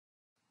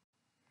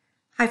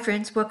Hi,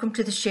 friends. Welcome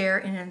to the Share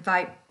and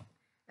Invite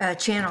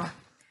channel.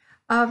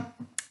 Uh,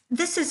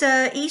 this is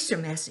a Easter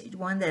message,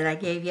 one that I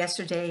gave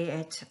yesterday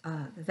at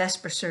the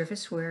Vesper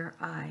service where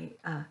I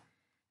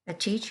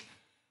teach.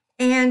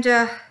 And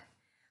I'd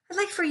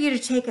like for you to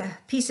take a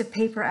piece of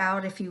paper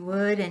out, if you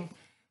would,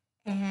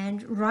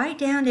 and write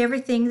down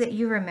everything that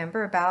you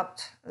remember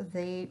about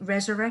the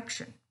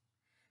resurrection.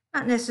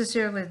 Not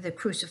necessarily the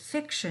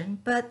crucifixion,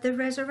 but the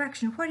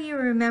resurrection. What do you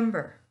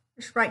remember?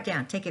 Just write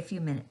down. Take a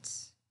few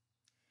minutes.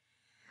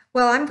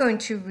 Well, I'm going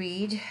to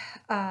read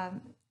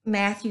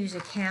Matthew's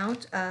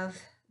account of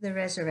the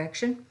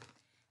resurrection,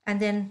 and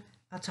then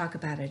I'll talk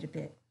about it a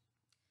bit.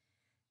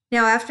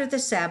 Now, after the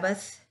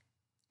Sabbath,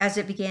 as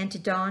it began to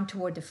dawn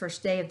toward the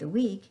first day of the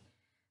week,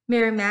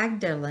 Mary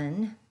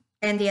Magdalene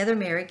and the other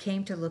Mary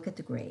came to look at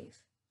the grave.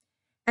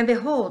 And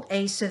behold,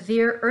 a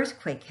severe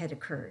earthquake had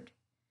occurred.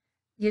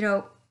 You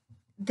know,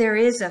 there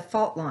is a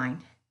fault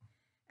line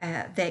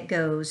that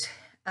goes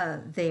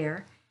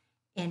there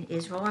in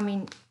Israel. I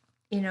mean,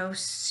 you know,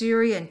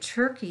 Syria and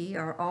Turkey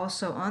are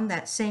also on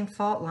that same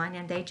fault line,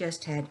 and they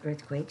just had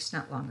earthquakes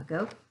not long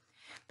ago.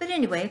 But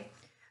anyway,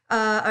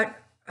 an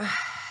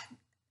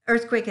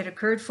earthquake had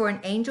occurred, for an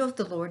angel of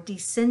the Lord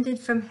descended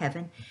from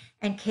heaven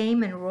and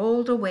came and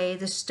rolled away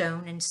the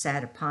stone and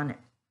sat upon it.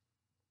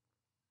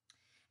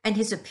 And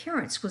his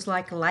appearance was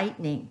like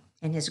lightning,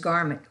 and his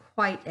garment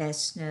white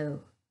as snow.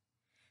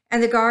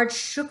 And the guards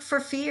shook for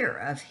fear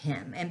of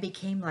him and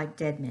became like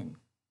dead men.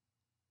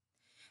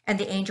 And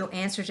the angel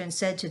answered and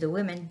said to the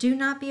women, "Do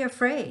not be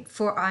afraid,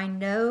 for I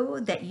know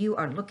that you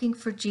are looking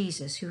for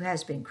Jesus who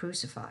has been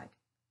crucified.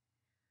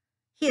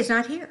 He is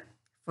not here,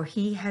 for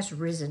he has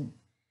risen,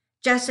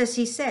 just as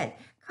he said.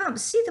 Come,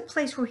 see the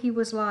place where he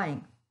was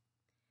lying.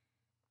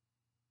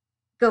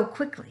 Go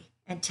quickly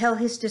and tell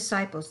his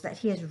disciples that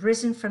he has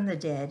risen from the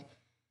dead,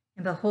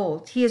 and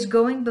behold, he is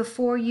going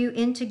before you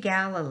into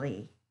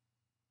Galilee,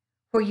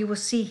 where you will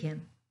see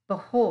him.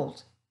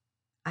 Behold,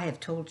 I have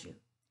told you."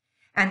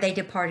 And they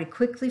departed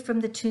quickly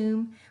from the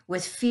tomb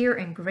with fear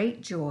and great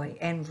joy,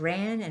 and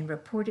ran and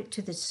reported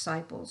to the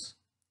disciples.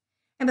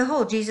 And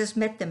behold, Jesus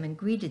met them and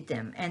greeted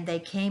them, and they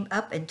came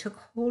up and took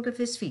hold of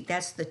his feet.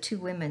 That's the two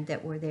women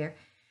that were there.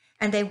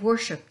 And they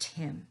worshiped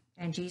him.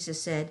 And Jesus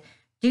said,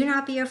 "Do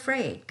not be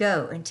afraid.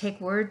 Go and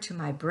take word to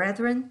my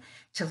brethren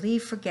to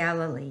leave for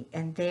Galilee,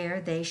 and there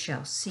they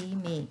shall see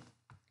me."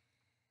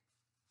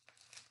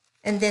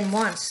 And then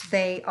once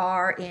they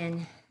are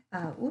in,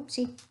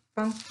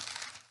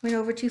 went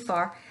over too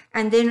far.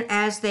 And then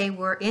as they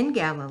were in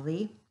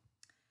Galilee,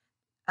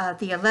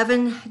 the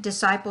 11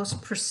 disciples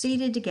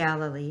proceeded to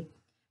Galilee,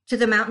 to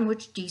the mountain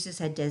which Jesus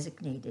had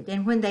designated.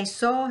 And when they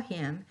saw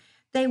him,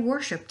 they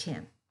worshiped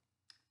him,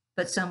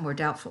 but some were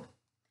doubtful.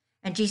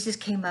 And Jesus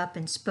came up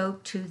and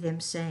spoke to them,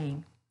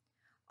 saying,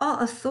 "All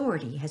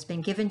authority has been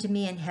given to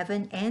me in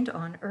heaven and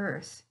on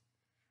earth.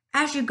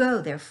 As you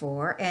go,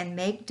 therefore, and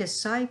make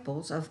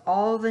disciples of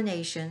all the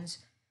nations,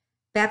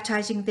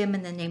 baptizing them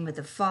in the name of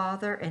the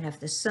Father and of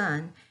the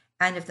Son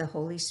and of the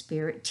Holy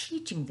Spirit,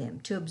 teaching them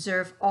to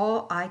observe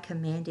all I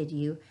commanded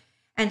you.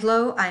 And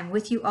lo, I am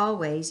with you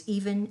always,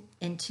 even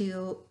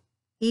to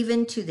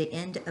the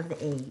end of the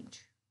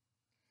age."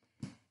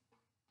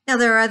 Now,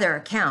 there are other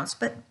accounts,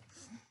 but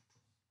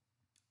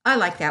I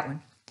like that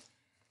one.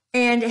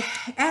 And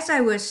as I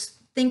was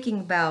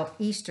thinking about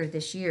Easter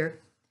this year,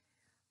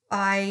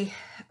 and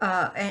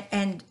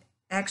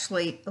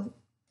actually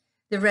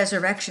the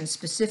resurrection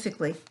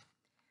specifically,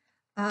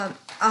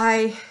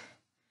 I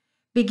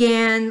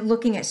began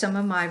looking at some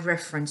of my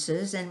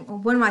references, and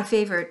one of my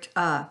favorite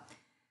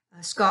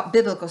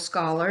biblical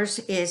scholars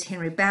is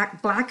Melvin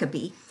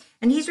Blackaby,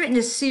 and he's written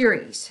a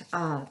series.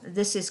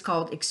 This is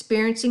called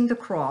 "Experiencing the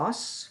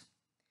Cross,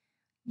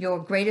 Your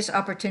Greatest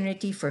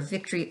Opportunity for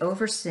Victory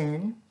Over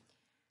Sin,"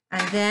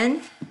 and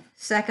then,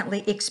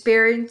 secondly,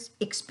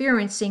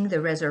 Experiencing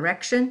the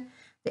Resurrection,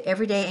 the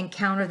Everyday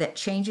Encounter That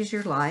Changes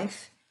Your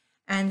Life,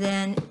 and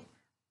then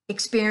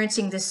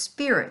Experiencing the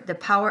Spirit, the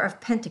Power of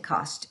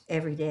Pentecost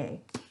Every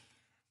Day.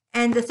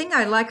 And the thing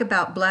I like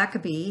about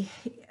Blackaby,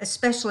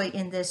 especially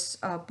in this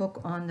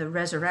book on the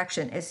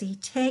resurrection, is he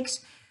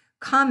takes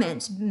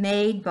comments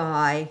made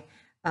by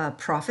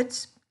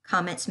prophets,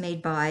 comments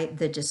made by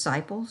the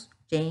disciples,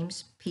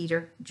 James,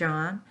 Peter,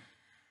 John,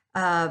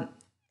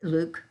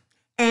 Luke,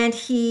 and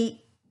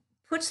he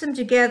puts them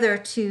together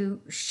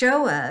to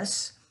show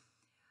us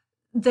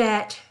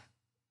that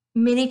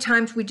many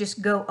times we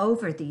just go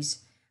over these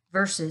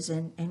verses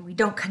and we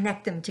don't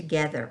connect them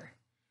together.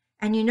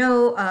 And you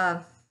know,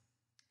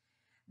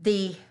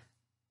 the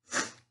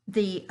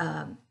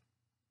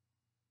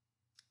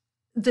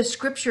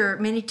scripture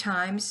many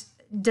times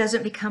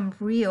doesn't become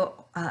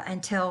real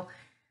until,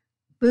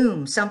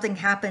 boom, something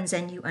happens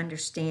and you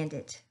understand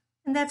it.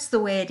 And that's the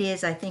way it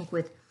is, I think,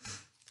 with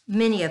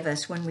many of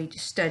us when we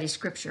study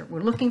scripture. We're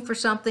looking for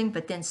something,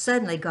 but then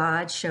suddenly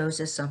God shows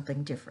us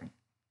something different.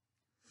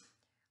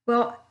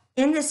 Well,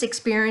 in this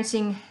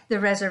Experiencing the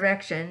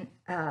Resurrection,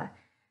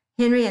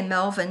 Henry and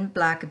Melvin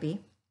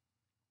Blackaby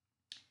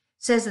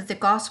says that the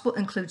gospel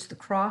includes the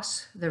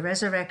cross, the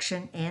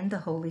resurrection, and the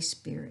Holy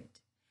Spirit.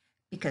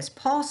 Because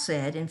Paul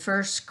said in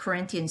 1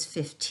 Corinthians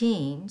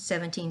 15,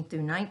 17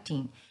 through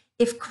 19,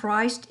 if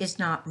Christ is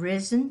not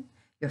risen,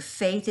 your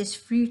faith is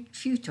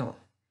futile.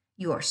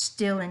 You are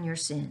still in your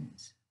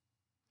sins.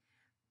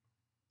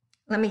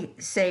 Let me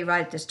say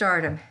right at the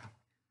start, I'm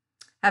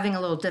having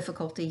a little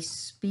difficulty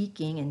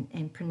speaking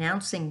and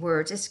pronouncing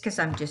words. It's because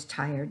I'm just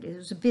tired. It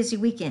was a busy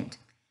weekend,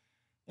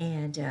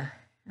 and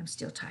I'm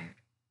still tired.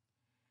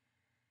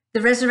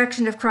 The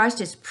resurrection of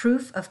Christ is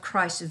proof of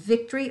Christ's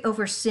victory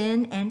over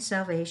sin and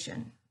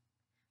salvation.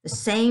 The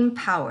same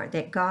power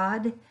that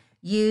God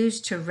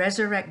used to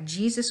resurrect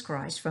Jesus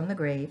Christ from the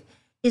grave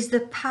is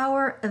the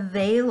power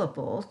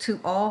available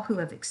to all who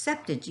have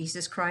accepted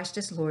Jesus Christ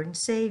as Lord and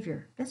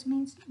Savior. That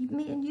means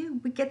me and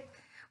you. We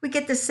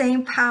get the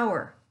same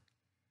power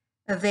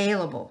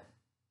available.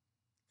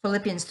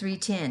 Philippians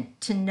 3:10,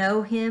 to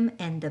know him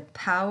and the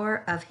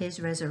power of his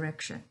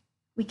resurrection.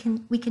 We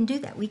can do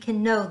that. We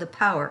can know the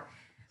power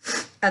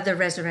of the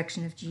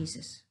resurrection of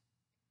Jesus.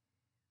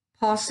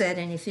 Paul said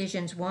in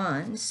Ephesians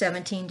 1,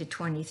 17 to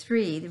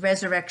 23, the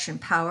resurrection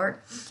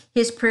power,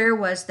 his prayer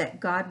was that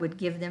God would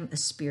give them a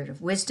spirit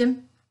of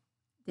wisdom,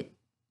 the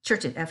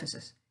church at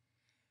Ephesus,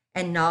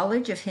 and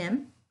knowledge of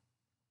him,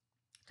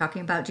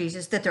 talking about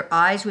Jesus, that their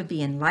eyes would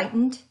be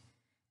enlightened,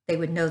 they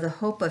would know the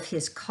hope of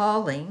his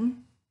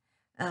calling,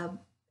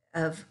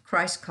 of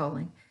Christ's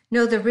calling,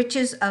 know the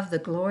riches of the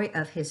glory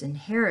of his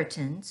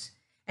inheritance,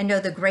 and know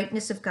the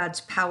greatness of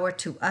God's power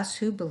to us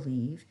who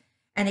believe,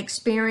 and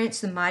experience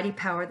the mighty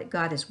power that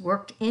God has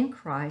worked in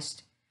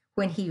Christ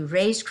when he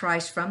raised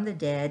Christ from the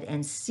dead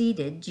and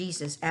seated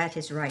Jesus at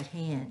his right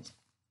hand.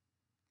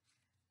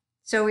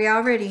 So we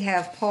already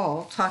have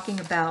Paul talking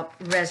about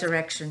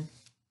resurrection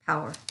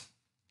power.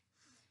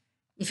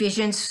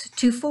 Ephesians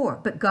 2:4,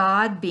 but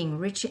God, being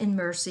rich in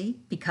mercy,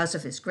 because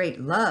of his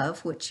great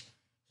love, which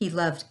he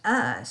loved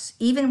us,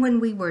 even when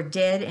we were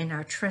dead in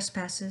our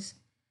trespasses,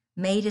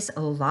 made us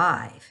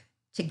alive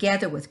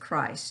together with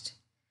Christ.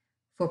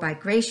 For by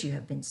grace you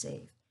have been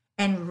saved,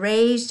 and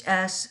raised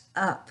us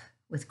up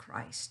with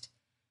Christ,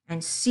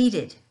 and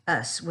seated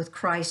us with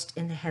Christ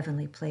in the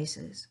heavenly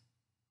places.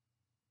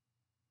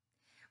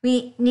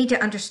 We need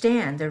to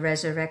understand the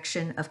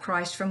resurrection of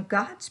Christ from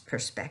God's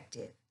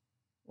perspective.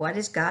 What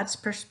is God's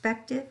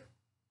perspective?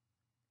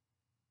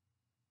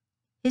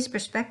 His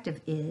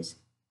perspective is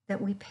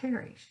that we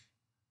perish.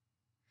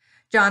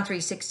 John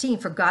 3:16,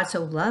 for God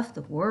so loved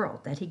the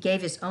world that he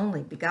gave his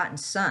only begotten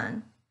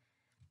Son,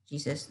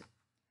 Jesus,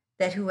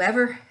 that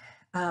whoever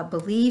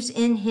believes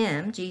in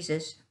him,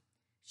 Jesus,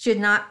 should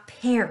not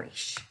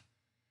perish.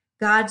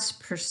 God's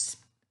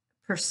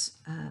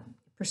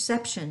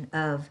perception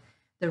of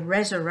the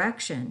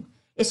resurrection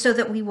is so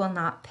that we will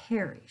not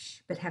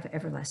perish, but have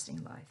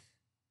everlasting life.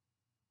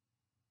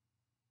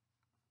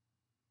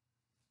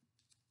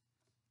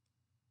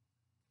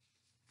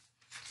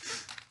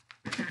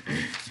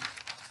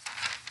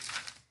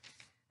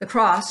 The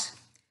cross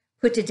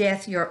put to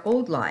death your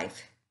old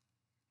life,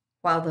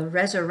 while the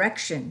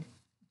resurrection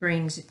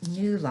brings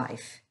new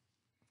life.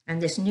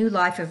 And this new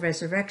life of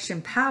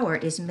resurrection power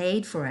is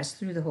made for us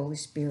through the Holy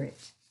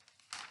Spirit.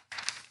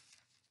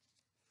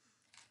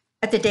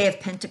 At the day of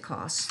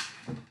Pentecost,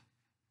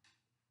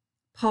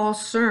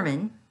 Paul's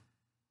sermon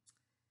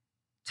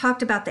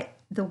talked about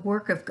the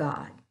work of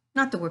God,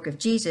 not the work of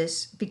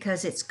Jesus,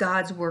 because it's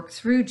God's work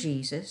through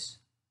Jesus.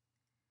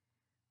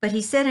 But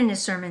he said in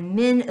his sermon,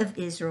 men of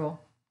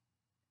Israel,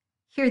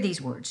 hear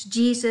these words,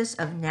 Jesus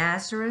of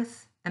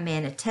Nazareth, a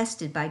man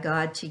attested by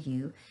God to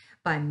you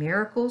by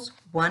miracles,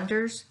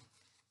 wonders,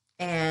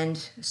 and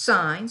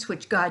signs,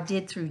 which God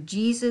did through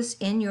Jesus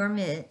in your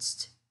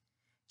midst.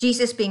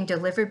 Jesus being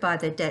delivered by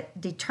the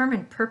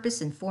determined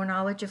purpose and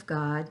foreknowledge of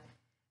God,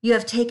 you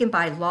have taken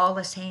by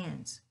lawless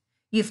hands.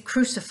 You've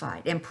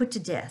crucified and put to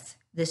death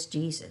this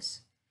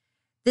Jesus.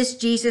 This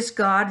Jesus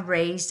God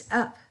raised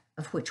up,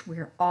 of which we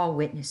are all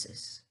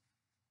witnesses.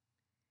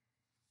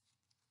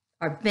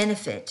 Our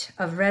benefit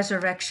of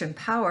resurrection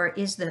power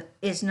is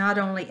not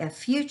only a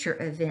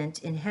future event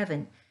in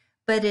heaven,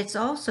 but it's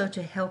also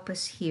to help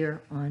us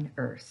here on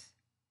earth.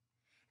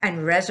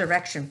 And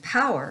resurrection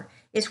power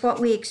is what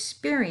we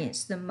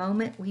experience the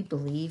moment we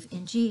believe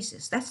in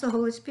Jesus. That's the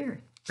Holy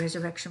Spirit,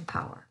 resurrection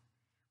power.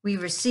 We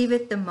receive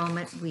it the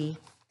moment we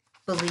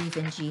believe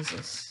in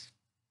Jesus.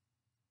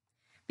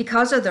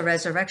 Because of the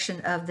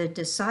resurrection,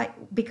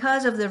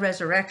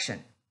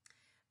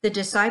 the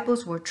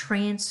disciples were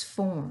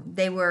transformed.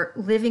 They were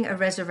living a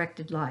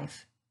resurrected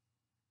life.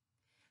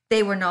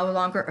 They were no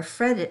longer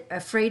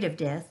afraid of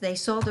death. They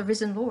saw the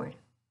risen Lord.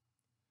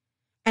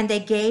 And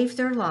they gave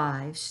their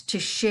lives to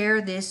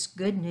share this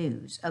good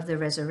news of the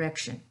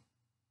resurrection.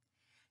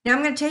 Now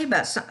I'm going to tell you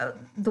about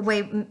the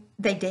way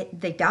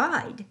they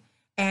died.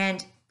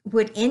 And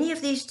would any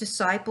of these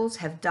disciples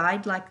have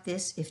died like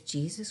this if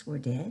Jesus were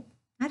dead?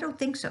 I don't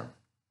think so.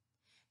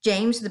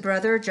 James, the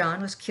brother of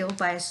John, was killed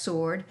by a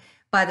sword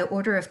by the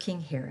order of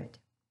King Herod.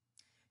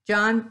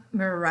 John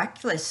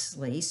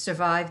miraculously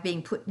survived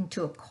being put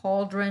into a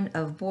cauldron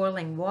of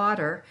boiling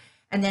water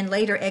and then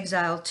later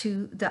exiled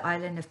to the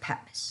island of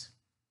Patmos.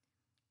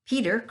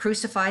 Peter,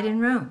 crucified in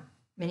Rome.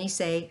 Many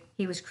say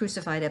he was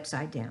crucified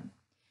upside down.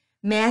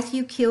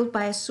 Matthew killed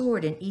by a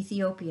sword in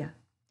Ethiopia.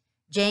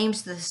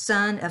 James, the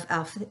son of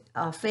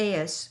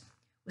Alphaeus,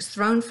 was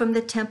thrown from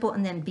the temple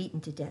and then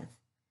beaten to death.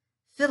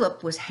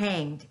 Philip was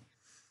hanged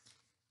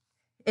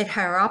at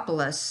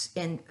Hierapolis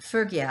in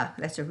Phrygia,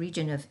 that's a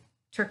region of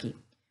Turkey.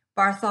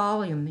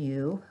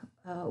 Bartholomew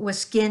was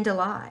skinned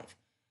alive.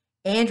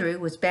 Andrew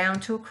was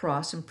bound to a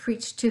cross and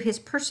preached to his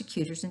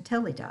persecutors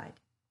until he died.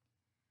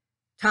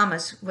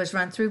 Thomas was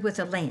run through with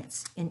a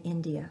lance in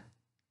India.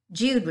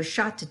 Jude was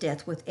shot to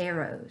death with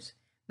arrows.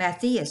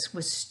 Matthias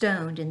was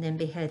stoned and then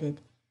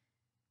beheaded.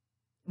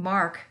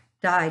 Mark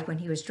died when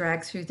he was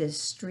dragged through the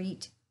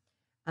street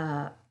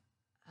of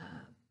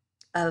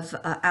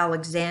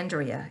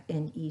Alexandria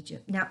in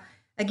Egypt. Now,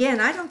 again,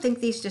 I don't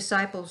think these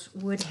disciples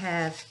would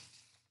have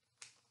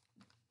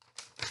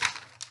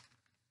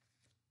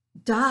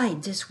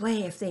died this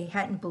way if they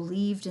hadn't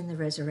believed in the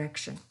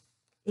resurrection.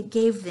 It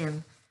gave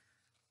them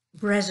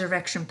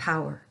resurrection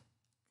power,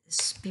 the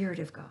Spirit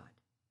of God.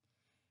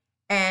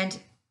 And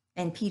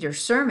in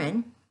Peter's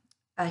sermon,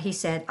 he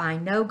said, I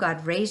know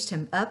God raised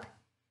him up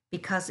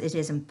because it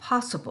is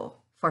impossible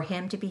for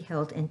him to be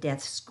held in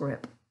death's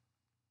grip.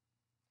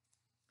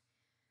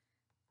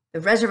 The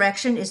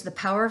resurrection is the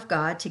power of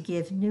God to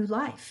give new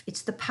life.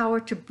 It's the power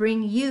to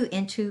bring you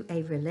into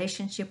a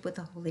relationship with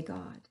the Holy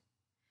God.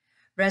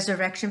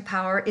 Resurrection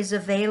power is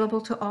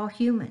available to all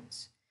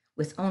humans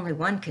with only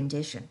one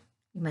condition.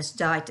 You must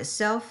die to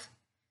self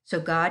so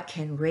God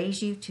can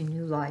raise you to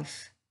new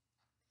life.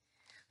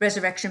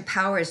 Resurrection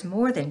power is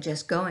more than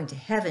just going to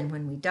heaven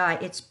when we die.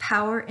 It's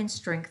power and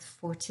strength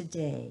for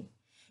today.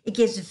 It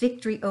gives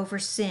victory over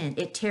sin.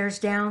 It tears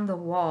down the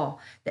wall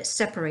that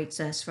separates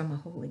us from a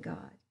holy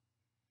God.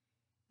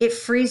 It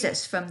frees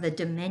us from the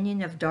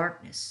dominion of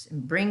darkness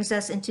and brings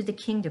us into the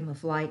kingdom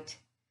of light.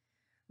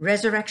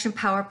 Resurrection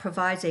power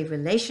provides a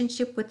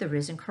relationship with the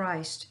risen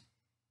Christ,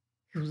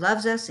 who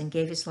loves us and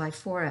gave his life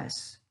for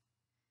us.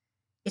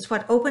 It's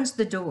what opens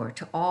the door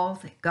to all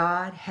that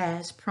God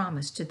has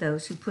promised to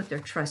those who put their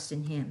trust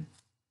in him.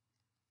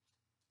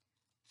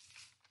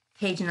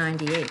 Page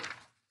 98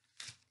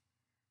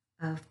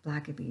 of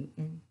Blackaby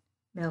in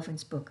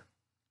Melvin's book.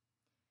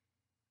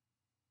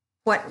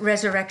 What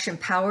resurrection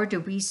power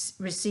do we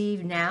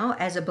receive now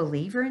as a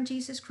believer in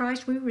Jesus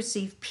Christ? We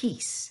receive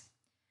peace.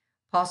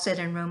 Paul said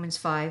in Romans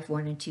 5,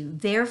 1 and 2,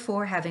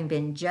 therefore, having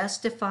been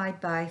justified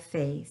by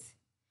faith,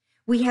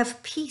 we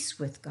have peace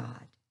with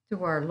God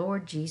through our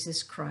Lord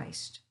Jesus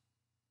Christ,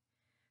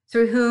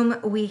 through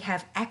whom we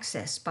have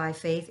access by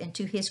faith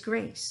into his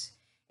grace,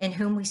 in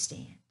whom we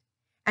stand,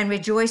 and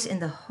rejoice in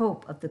the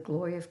hope of the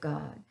glory of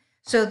God.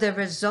 So the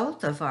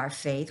result of our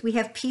faith, we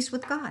have peace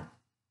with God.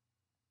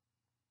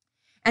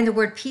 And the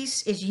word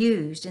peace is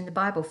used in the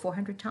Bible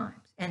 400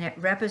 times, and it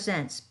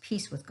represents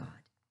peace with God.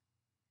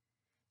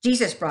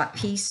 Jesus brought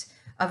peace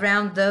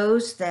around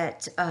those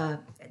that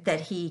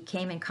he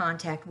came in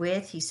contact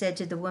with. He said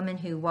to the woman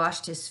who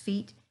washed his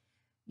feet,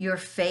 your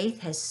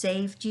faith has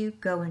saved you.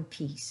 Go in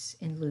peace,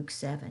 in Luke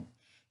 7.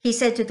 He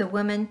said to the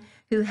woman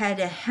who had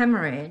a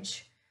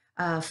hemorrhage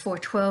for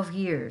 12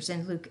 years,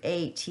 in Luke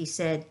 8, he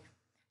said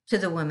to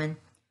the woman,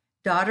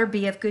 daughter,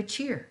 be of good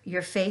cheer.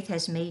 Your faith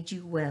has made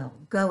you well.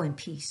 Go in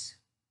peace.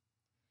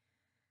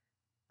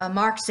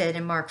 Mark said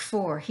in Mark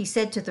 4, he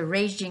said to the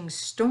raging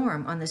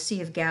storm on the Sea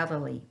of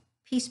Galilee,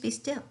 peace be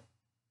still.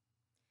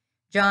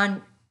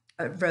 John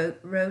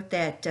wrote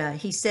that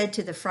he said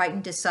to the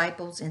frightened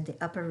disciples in the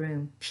upper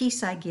room,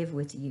 peace I give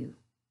with you.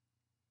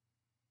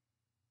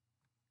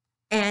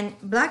 And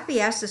Blackaby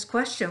asked this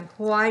question,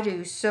 why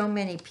do so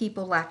many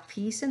people lack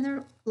peace in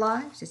their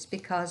lives? It's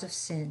because of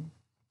sin.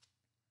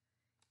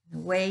 The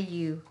way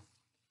you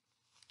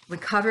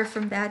recover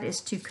from that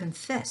is to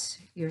confess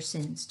your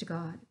sins to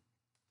God.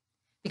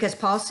 Because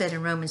Paul said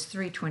in Romans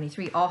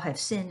 3:23, all have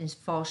sinned and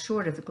fall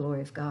short of the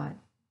glory of God.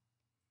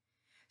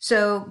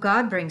 So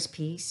God brings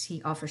peace.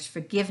 He offers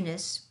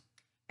forgiveness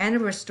and a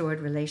restored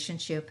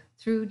relationship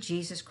through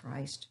Jesus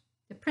Christ,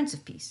 the Prince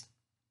of Peace.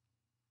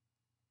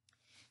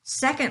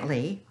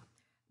 Secondly,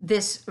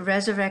 this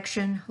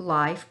resurrection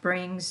life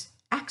brings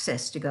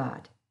access to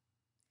God.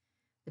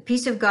 The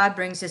peace of God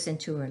brings us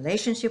into a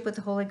relationship with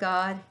the Holy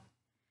God,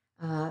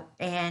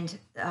 and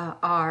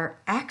our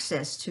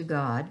access to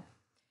God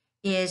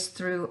is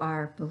through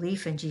our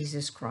belief in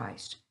Jesus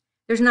Christ.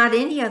 There's not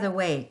any other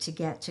way to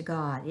get to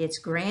God. It's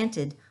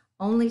granted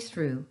only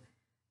through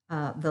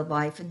the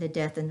life and the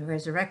death and the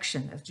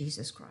resurrection of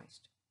Jesus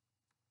Christ.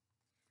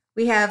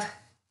 We have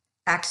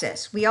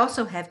access. We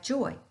also have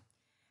joy.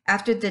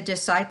 After the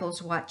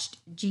disciples watched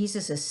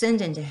Jesus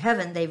ascend into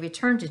heaven, they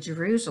returned to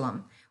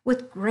Jerusalem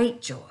with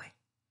great joy,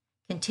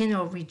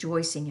 continual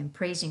rejoicing and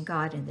praising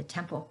God in the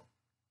temple.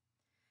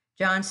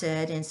 John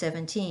said in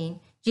 17,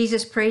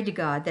 Jesus prayed to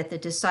God that the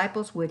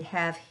disciples would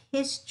have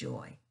his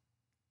joy.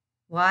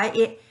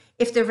 Why?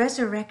 If the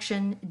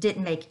resurrection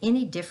didn't make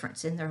any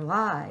difference in their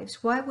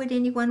lives, why would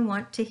anyone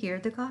want to hear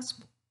the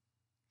gospel?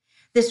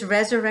 This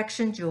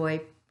resurrection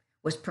joy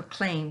was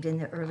proclaimed in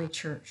the early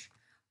church.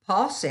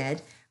 Paul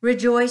said,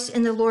 rejoice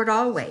in the Lord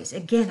always.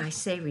 Again, I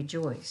say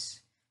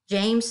rejoice.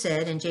 James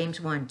said in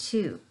James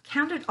 1:2,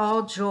 count it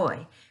all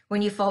joy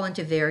when you fall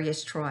into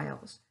various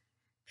trials.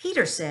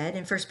 Peter said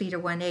in 1 Peter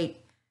 1:8,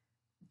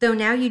 though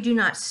now you do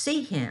not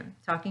see him,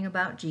 talking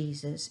about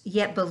Jesus,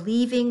 yet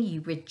believing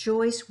you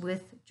rejoice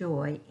with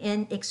joy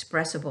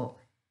inexpressible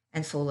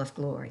and full of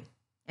glory.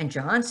 And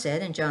John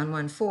said in John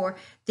 1:4,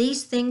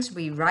 these things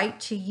we write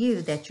to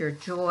you that your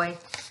joy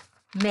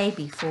may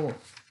be full.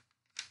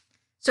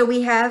 So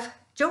we have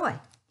joy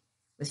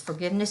with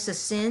forgiveness of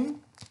sin,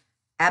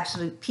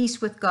 absolute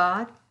peace with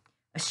God,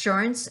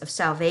 assurance of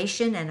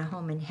salvation and a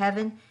home in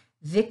heaven,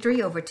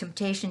 victory over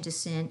temptation to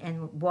sin,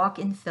 and walk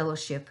in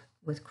fellowship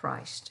with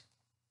Christ.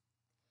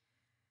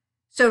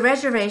 So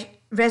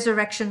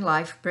resurrection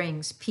life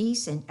brings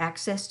peace and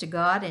access to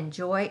God and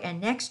joy, and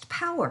next,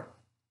 power.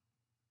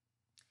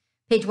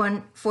 Page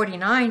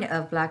 149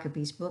 of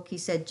Blackaby's book, he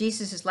said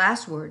Jesus'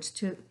 last words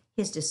to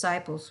his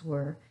disciples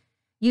were,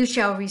 you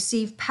shall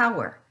receive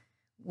power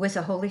when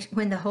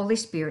the Holy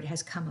Spirit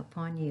has come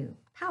upon you.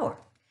 Power.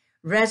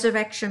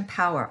 Resurrection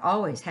power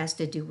always has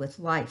to do with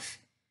life.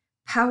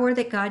 Power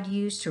that God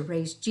used to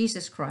raise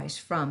Jesus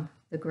Christ from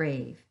the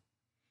grave.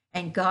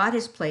 And God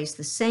has placed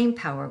the same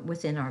power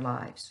within our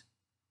lives.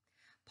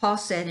 Paul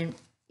said in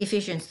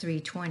Ephesians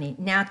 3:20,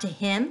 now to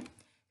him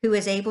who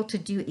is able to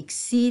do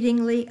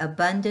exceedingly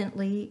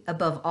abundantly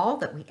above all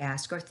that we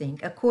ask or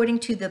think, according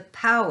to the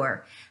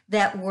power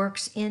that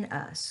works in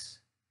us.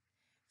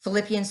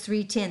 Philippians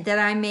 3:10, that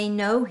I may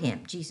know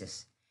him,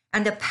 Jesus,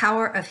 and the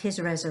power of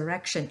his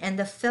resurrection and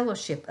the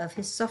fellowship of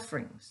his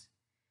sufferings.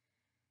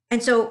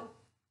 And so,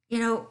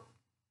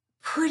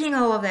 putting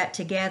all of that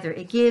together,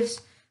 it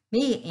gives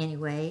me,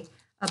 anyway,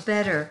 a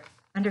better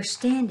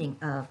understanding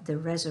of the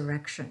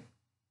resurrection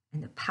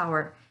and the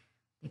power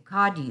that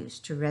God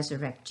used to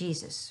resurrect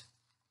Jesus.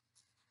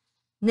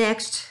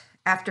 Next,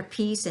 after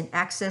peace and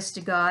access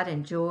to God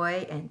and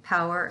joy and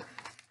power,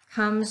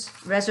 comes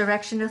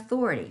resurrection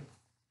authority.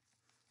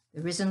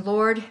 The risen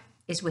Lord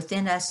is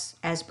within us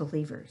as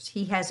believers.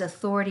 He has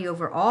authority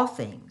over all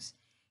things.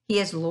 He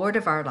is Lord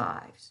of our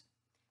lives.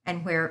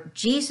 And where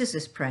Jesus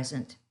is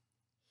present,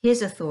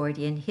 his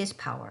authority and his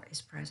power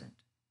is present.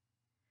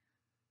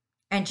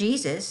 And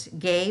Jesus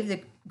gave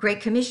the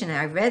Great Commission.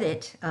 I read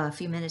it a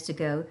few minutes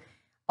ago.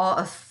 All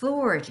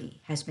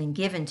authority has been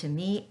given to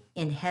me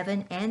in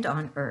heaven and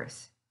on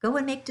earth. Go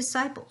and make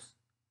disciples.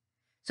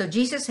 So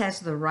Jesus has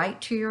the right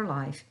to your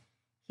life.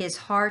 His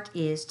heart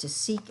is to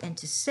seek and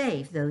to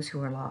save those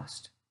who are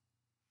lost.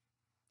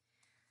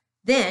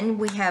 Then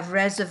we have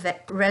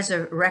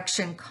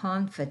resurrection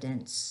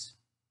confidence.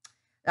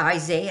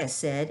 Isaiah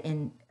said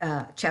in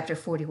chapter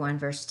 41,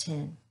 verse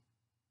 10,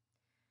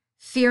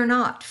 fear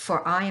not,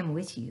 for I am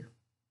with you.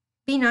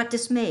 Be not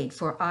dismayed,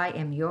 for I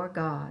am your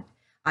God.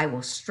 I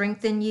will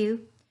strengthen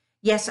you.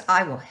 Yes,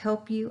 I will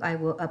help you. I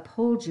will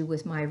uphold you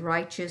with my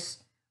righteous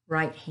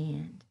right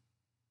hand.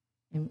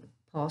 And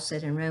Paul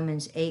said in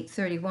Romans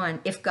 8:31,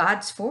 if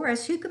God's for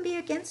us, who can be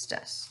against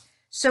us?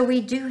 So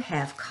we do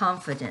have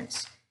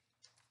confidence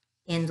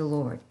in the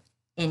Lord,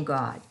 in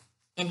God,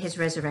 in his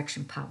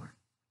resurrection power.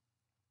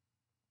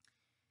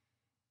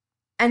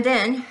 And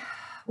then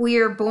we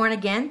are born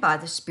again by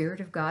the Spirit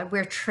of God.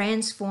 We're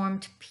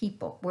transformed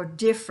people. We're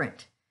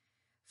different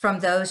from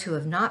those who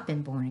have not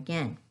been born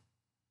again.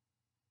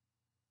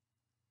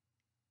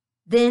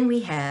 Then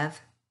we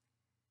have,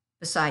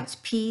 besides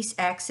peace,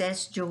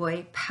 access,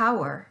 joy,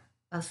 power,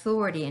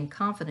 authority, and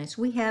confidence,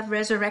 we have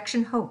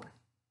resurrection hope.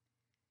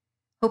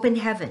 Hope in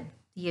heaven,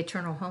 the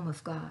eternal home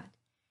of God.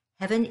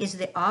 Heaven is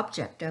the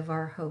object of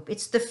our hope.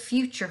 It's the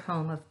future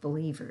home of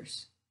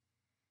believers.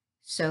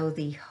 So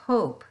the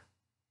hope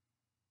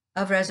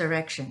of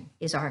resurrection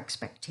is our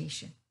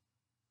expectation.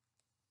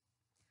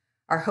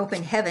 Our hope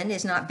in heaven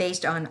is not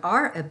based on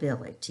our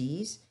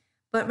abilities,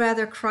 but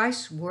rather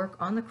Christ's work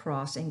on the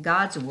cross and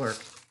God's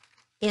work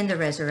in the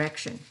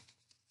resurrection.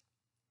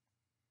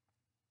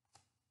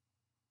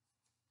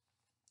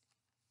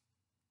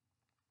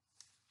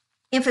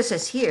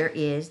 Emphasis here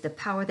is the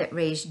power that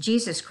raised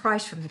Jesus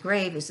Christ from the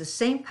grave is the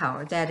same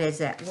power that is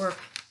at work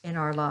in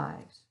our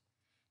lives.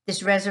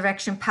 This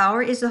resurrection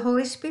power is the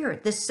Holy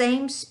Spirit, the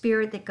same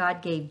Spirit that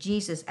God gave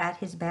Jesus at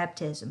his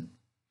baptism,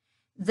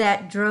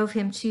 that drove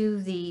him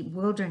to the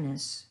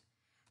wilderness,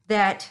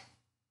 that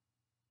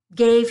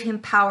gave him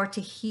power to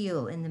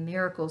heal in the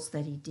miracles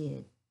that he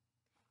did,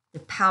 the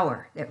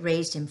power that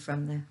raised him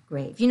from the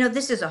grave.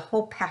 This is a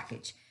whole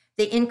package.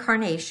 The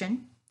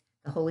incarnation,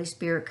 the Holy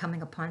Spirit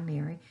coming upon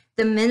Mary,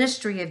 the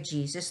ministry of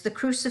Jesus, the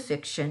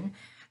crucifixion,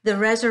 the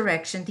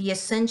resurrection, the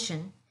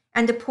ascension,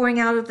 and the pouring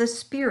out of the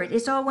Spirit.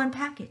 It's all one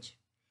package.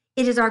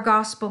 It is our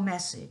gospel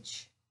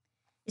message.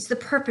 It's the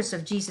purpose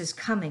of Jesus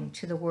coming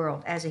to the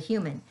world as a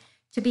human,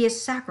 to be a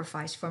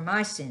sacrifice for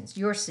my sins,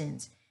 your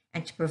sins,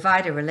 and to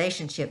provide a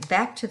relationship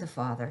back to the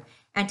Father,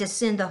 and to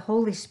send the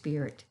Holy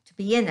Spirit to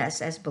be in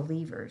us as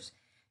believers,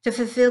 to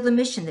fulfill the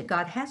mission that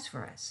God has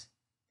for us.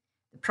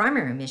 The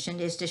primary mission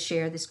is to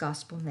share this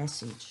gospel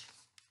message.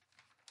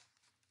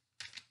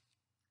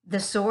 The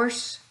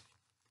source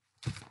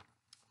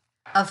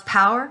of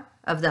power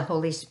of the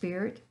Holy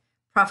Spirit,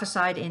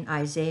 prophesied in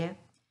Isaiah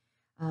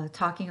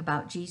talking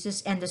about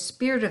Jesus, and the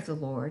Spirit of the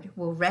Lord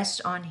will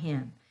rest on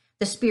him.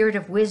 The spirit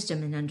of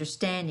wisdom and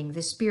understanding,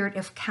 the spirit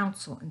of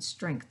counsel and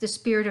strength, the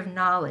spirit of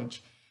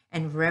knowledge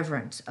and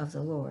reverence of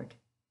the Lord.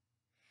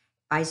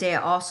 Isaiah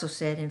also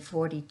said in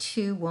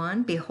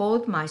 42:1,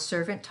 behold my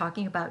servant,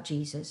 talking about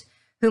Jesus,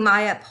 whom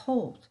I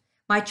uphold,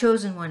 my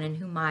chosen one in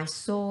whom my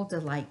soul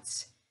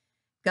delights.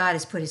 God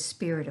has put his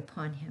spirit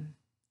upon him,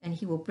 and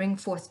he will bring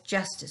forth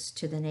justice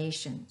to the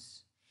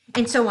nations.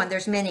 And so on.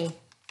 There's many,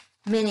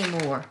 many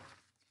more.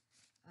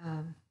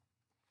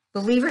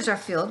 Believers are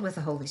filled with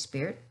the Holy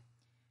Spirit.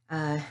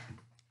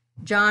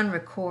 John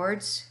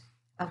records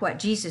what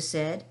Jesus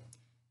said,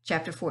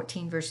 chapter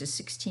 14, verses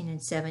 16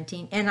 and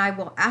 17. And I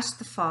will ask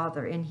the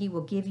Father, and he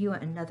will give you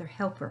another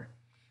helper,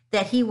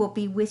 that he will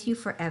be with you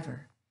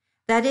forever.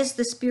 That is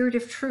the Spirit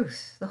of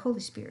truth, the Holy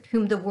Spirit,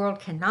 whom the world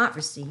cannot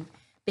receive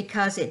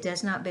because it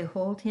does not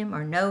behold him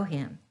or know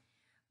him.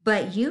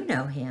 But you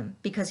know him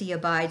because he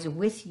abides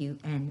with you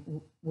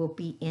and will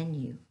be in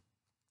you.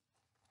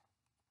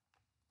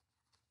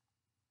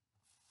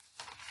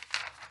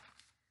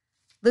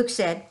 Luke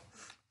said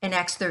in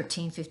Acts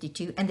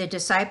 13:52, and the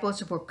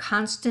disciples were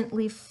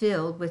constantly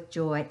filled with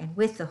joy and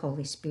with the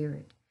Holy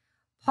Spirit.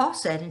 Paul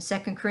said in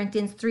 2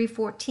 Corinthians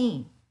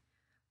 3:14,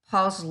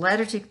 Paul's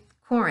letter to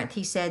Corinth,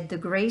 he said, the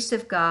grace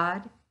of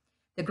God,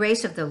 the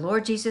grace of the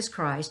Lord Jesus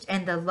Christ,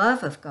 and the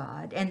love of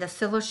God, and the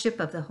fellowship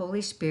of the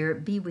Holy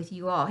Spirit be with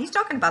you all. He's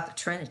talking about the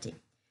Trinity.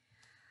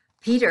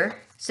 Peter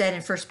said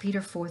in 1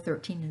 Peter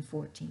 4:13 and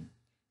 14,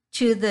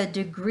 to the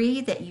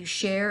degree that you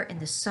share in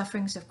the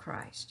sufferings of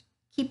Christ,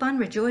 keep on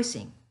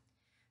rejoicing,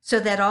 so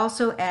that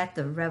also at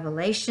the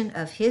revelation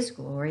of his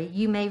glory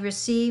you may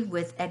receive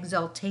with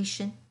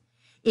exaltation.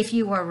 If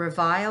you are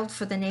reviled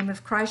for the name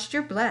of Christ,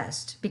 you're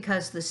blessed,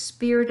 because the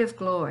Spirit of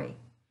glory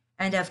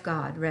and of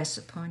God rests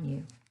upon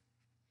you.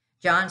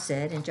 John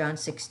said in John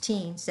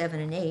 16:7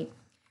 and 8,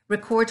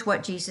 records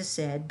what Jesus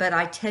said, but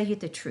I tell you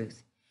the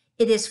truth.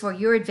 It is for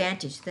your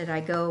advantage that I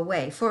go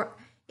away. For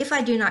if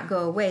I do not go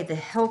away, the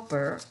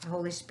Helper, the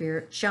Holy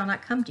Spirit, shall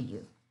not come to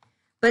you.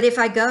 But if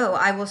I go,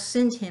 I will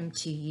send him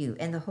to you,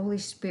 and the Holy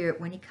Spirit,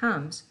 when he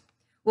comes,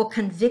 will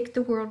convict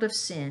the world of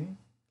sin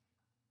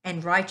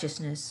and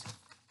righteousness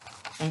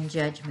and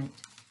judgment.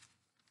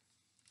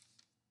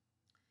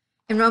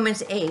 In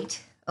Romans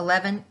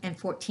 8:11 and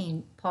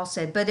 14, Paul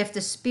said, but if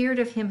the Spirit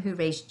of him who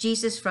raised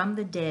Jesus from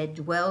the dead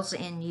dwells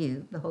in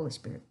you, the Holy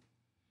Spirit,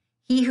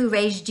 he who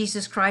raised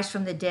Jesus Christ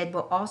from the dead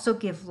will also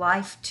give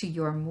life to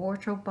your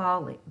mortal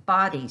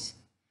bodies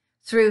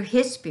through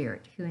his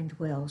Spirit who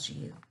indwells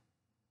you.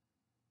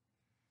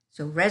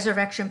 So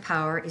resurrection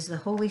power is the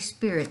Holy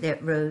Spirit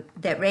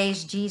that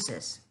raised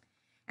Jesus.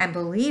 And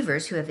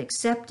believers who have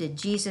accepted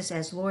Jesus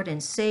as Lord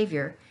and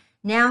Savior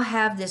now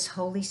have this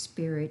Holy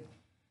Spirit.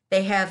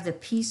 They have the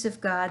peace of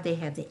God. They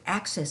have the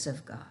access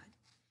of God.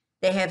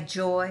 They have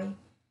joy.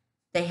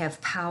 They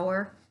have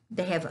power.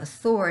 They have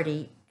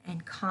authority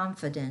and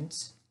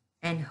confidence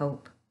and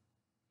hope.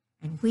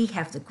 And we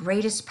have the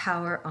greatest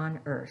power on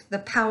earth, the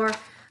power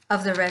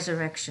of the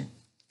resurrection.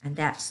 And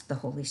that's the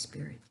Holy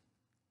Spirit.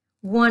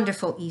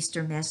 Wonderful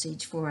Easter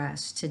message for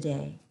us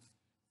today.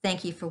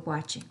 Thank you for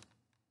watching.